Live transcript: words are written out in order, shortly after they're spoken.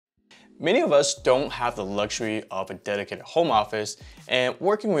Many of us don't have the luxury of a dedicated home office, and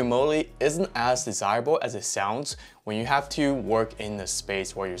working remotely isn't as desirable as it sounds when you have to work in a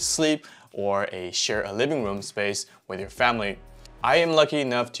space where you sleep or share a living room space with your family. I am lucky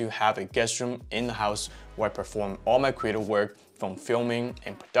enough to have a guest room in the house where I perform all my creative work, from filming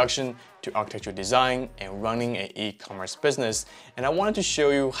and production to architectural design and running an e-commerce business. And I wanted to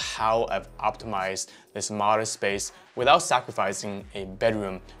show you how I've optimized this modest space without sacrificing a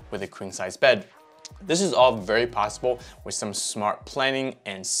bedroom with a queen-size bed. This is all very possible with some smart planning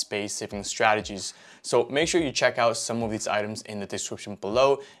and space-saving strategies. So make sure you check out some of these items in the description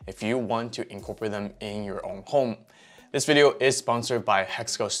below if you want to incorporate them in your own home. This video is sponsored by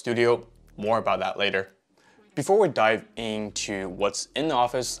Hexagon Studio. More about that later. Before we dive into what's in the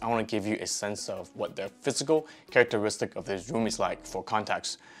office, I want to give you a sense of what the physical characteristic of this room is like for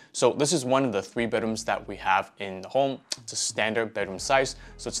context. So this is one of the 3 bedrooms that we have in the home. It's a standard bedroom size,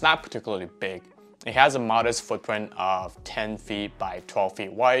 so it's not particularly big. It has a modest footprint of 10 feet by 12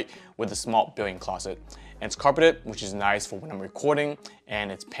 feet wide with a small built-in closet. And it's carpeted, which is nice for when I'm recording,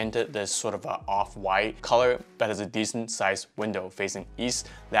 and it's painted this sort of a off-white color that has a decent sized window facing east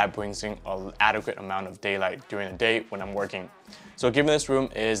that brings in an adequate amount of daylight during the day when I'm working. So given this room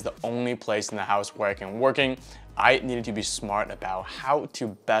is the only place in the house where I can working, I needed to be smart about how to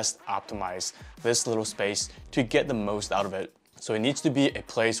best optimize this little space to get the most out of it. So it needs to be a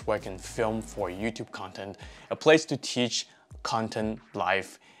place where I can film for YouTube content, a place to teach content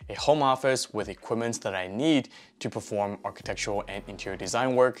live, a home office with equipment that I need to perform architectural and interior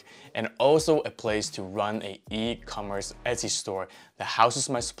design work, and also a place to run an e-commerce Etsy store that houses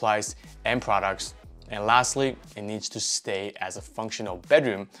my supplies and products. And lastly, it needs to stay as a functional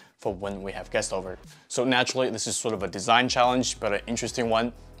bedroom for when we have guests over. So naturally, this is sort of a design challenge, but an interesting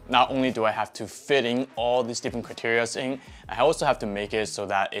one. Not only do I have to fit in all these different criteria in, I also have to make it so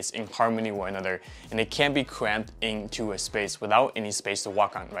that it's in harmony with one another and it can't be cramped into a space without any space to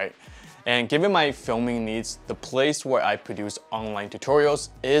walk on, right? And given my filming needs, the place where I produce online tutorials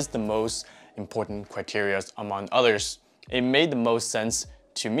is the most important criteria among others. It made the most sense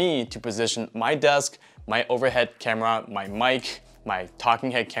to me to position my desk, my overhead camera, my mic, my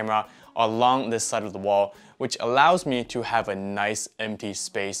talking head camera along this side of the wall, which allows me to have a nice empty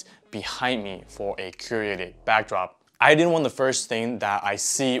space behind me for a curated backdrop. I didn't want the first thing that I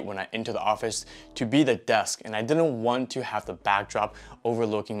see when I enter the office to be the desk, and I didn't want to have the backdrop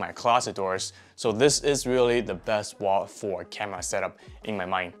overlooking my closet doors. So this is really the best wall for camera setup in my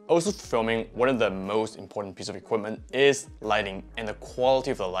mind. Also for filming, one of the most important pieces of equipment is lighting and the quality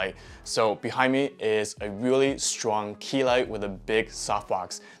of the light. So behind me is a really strong key light with a big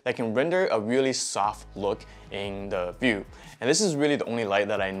softbox that can render a really soft look in the view. And this is really the only light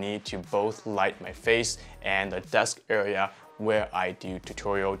that I need to both light my face and the desk area where I do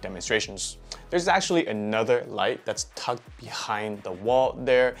tutorial demonstrations. There's actually another light that's tucked behind the wall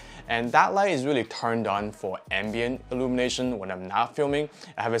there, and that light is really turned on for ambient illumination when I'm not filming.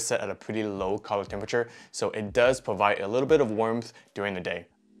 I have it set at a pretty low color temperature, so it does provide a little bit of warmth during the day.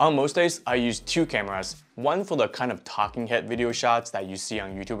 On most days, I use 2 cameras, one for the kind of talking head video shots that you see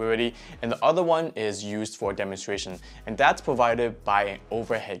on YouTube already, and the other one is used for demonstration, and that's provided by an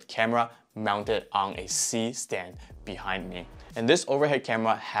overhead camera mounted on a C-stand behind me. And this overhead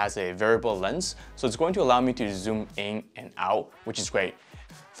camera has a variable lens, so it's going to allow me to zoom in and out, which is great.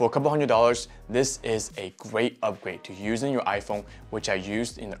 For a couple $100, this is a great upgrade to using your iPhone, which I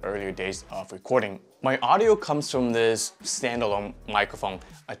used in the earlier days of recording. My audio comes from this standalone microphone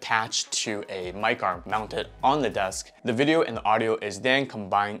attached to a mic arm mounted on the desk. The video and the audio is then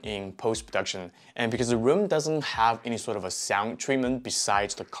combined in post-production. And because the room doesn't have any sort of a sound treatment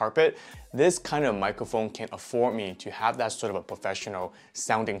besides the carpet, this kind of microphone can afford me to have that sort of a professional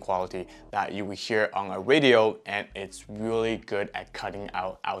sounding quality that you will hear on a radio, and it's really good at cutting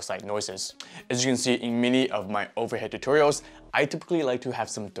out outside noises. As you can see in many of my overhead tutorials, I typically like to have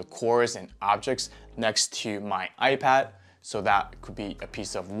some decors and objects next to my iPad. So that could be a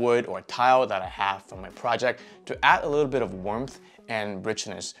piece of wood or a tile that I have from my project to add a little bit of warmth and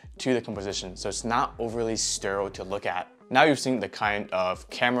richness to the composition, so it's not overly sterile to look at. Now you've seen the kind of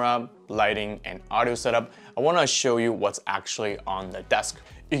camera, lighting, and audio setup, I want to show you what's actually on the desk.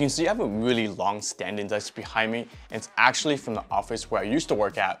 You can see I have a really long standing desk behind me, and it's actually from the office where I used to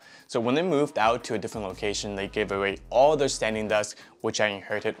work at. So when they moved out to a different location, they gave away all their standing desks, which I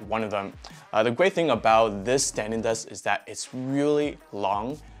inherited one of them. The great thing about this standing desk is that it's really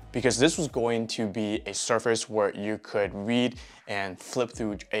long, because this was going to be a surface where you could read and flip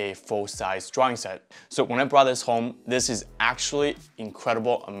through a full-size drawing set. So when I brought this home, this is actually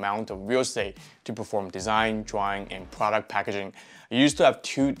incredible amount of real estate to perform design, drawing, and product packaging. I used to have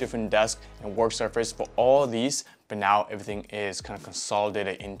 2 different desks and work surface for all of these, but now everything is kind of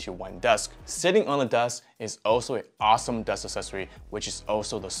consolidated into one desk. Sitting on the desk is also an awesome desk accessory, which is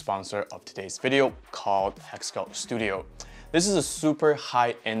also the sponsor of today's video, called Hexcal Studio. This is a super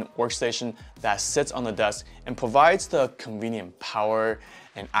high-end workstation that sits on the desk and provides the convenient power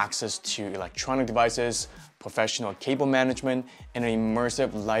and access to electronic devices, professional cable management, and an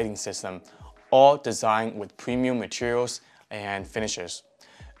immersive lighting system, all designed with premium materials and finishes.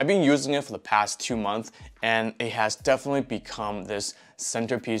 I've been using it for the past 2 months, and it has definitely become this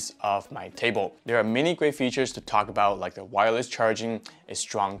centerpiece of my table. There are many great features to talk about, like the wireless charging, a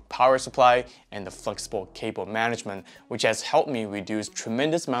strong power supply, and the flexible cable management, which has helped me reduce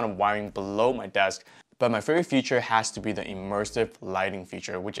tremendous amount of wiring below my desk. But my favorite feature has to be the immersive lighting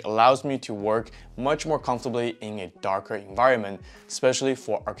feature, which allows me to work much more comfortably in a darker environment, especially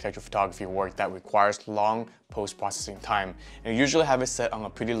for architectural photography work that requires long post-processing time. And I usually have it set on a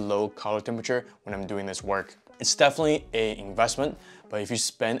pretty low color temperature when I'm doing this work. It's definitely an investment, but if you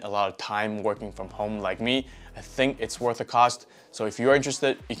spend a lot of time working from home like me, I think it's worth the cost. So if you're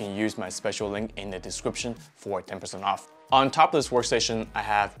interested, you can use my special link in the description for 10% off. On top of this workstation, I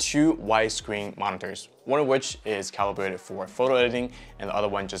have 2 widescreen monitors, one of which is calibrated for photo editing, and the other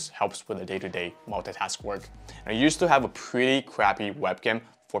one just helps with the day-to-day multitask work. And I used to have a pretty crappy webcam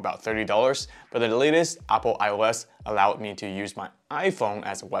for about $30, but the latest Apple iOS allowed me to use my iPhone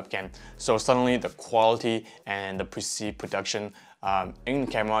as a webcam. So suddenly the quality and the production in the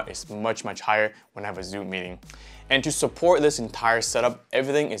camera is much higher when I have a Zoom meeting. And to support this entire setup,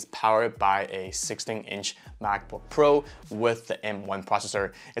 everything is powered by a 16-inch MacBook Pro with the M1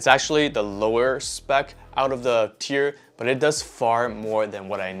 processor. It's actually the lower spec out of the tier, but it does far more than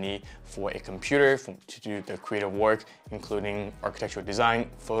what I need for a computer to do the creative work, including architectural design,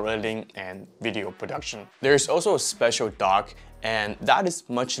 photo editing, and video production. There's also a special dock, and that is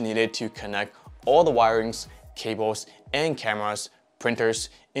much needed to connect all the wirings, cables, and cameras, printers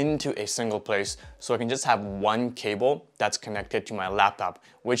into a single place, so I can just have one cable that's connected to my laptop,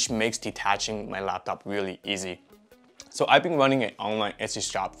 which makes detaching my laptop really easy. So I've been running an online Etsy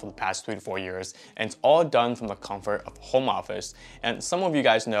shop for the past 3 to 4 years, and it's all done from the comfort of home office. And some of you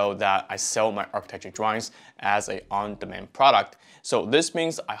guys know that I sell my architecture drawings as an on-demand product. So this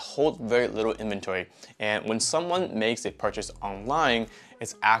means I hold very little inventory, and when someone makes a purchase online,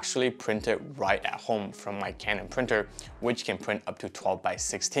 it's actually printed right at home from my Canon printer, which can print up to 12 by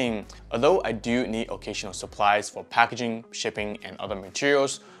 16. Although I do need occasional supplies for packaging, shipping, and other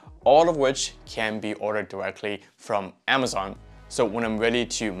materials, all of which can be ordered directly from Amazon. So when I'm ready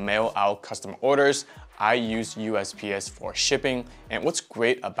to mail out custom orders, I use USPS for shipping. And what's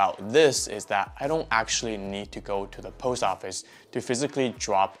great about this is that I don't actually need to go to the post office to physically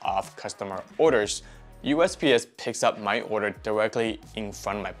drop off customer orders. USPS picks up my order directly in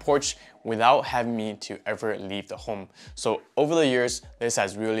front of my porch without having me to ever leave the home. So over the years, this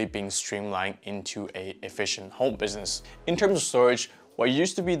has really been streamlined into an efficient home business. In terms of storage, what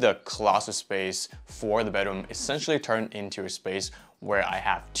used to be the closet space for the bedroom essentially turned into a space where I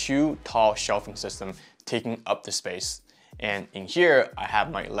have 2 tall shelving systems taking up the space. And in here, I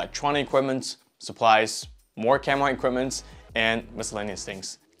have my electronic equipment, supplies, more camera equipment, and miscellaneous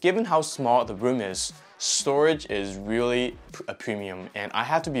things. Given how small the room is, storage is really a premium, and I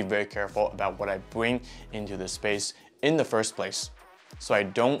have to be very careful about what I bring into the space in the first place. So I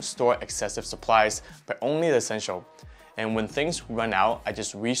don't store excessive supplies, but only the essential. And when things run out, I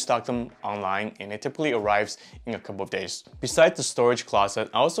just restock them online, and it typically arrives in a couple of days. Besides the storage closet,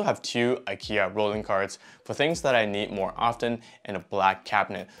 I also have 2 IKEA rolling carts for things that I need more often, and a black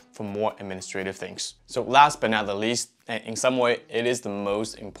cabinet for more administrative things. So last but not the least, and in some way, it is the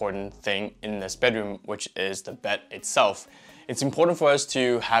most important thing in this bedroom, which is the bed itself. It's important for us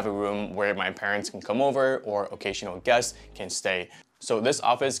to have a room where my parents can come over or occasional guests can stay. So this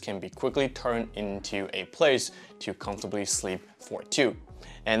office can be quickly turned into a place to comfortably sleep for 2.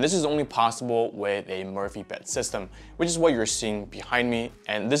 And this is only possible with a Murphy bed system, which is what you're seeing behind me.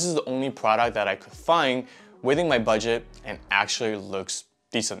 And this is the only product that I could find within my budget and actually looks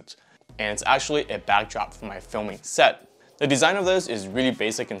decent. And it's actually a backdrop for my filming set. The design of this is really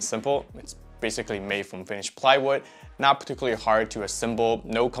basic and simple. It's basically made from finished plywood, not particularly hard to assemble,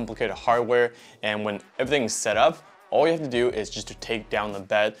 no complicated hardware. And when everything is set up, all you have to do is just to take down the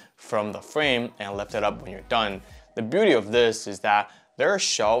bed from the frame and lift it up when you're done. The beauty of this is that there are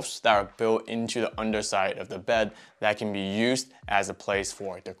shelves that are built into the underside of the bed that can be used as a place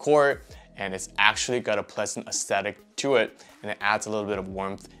for decor, and it's actually got a pleasant aesthetic to it, and it adds a little bit of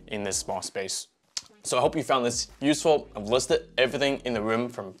warmth in this small space. So I hope you found this useful. I've listed everything in the room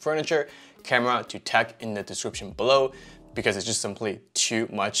from furniture, camera to tech in the description below. because it's just simply too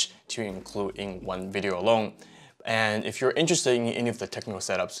much to include in one video alone. And if you're interested in any of the technical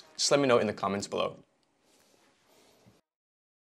setups, just let me know in the comments below.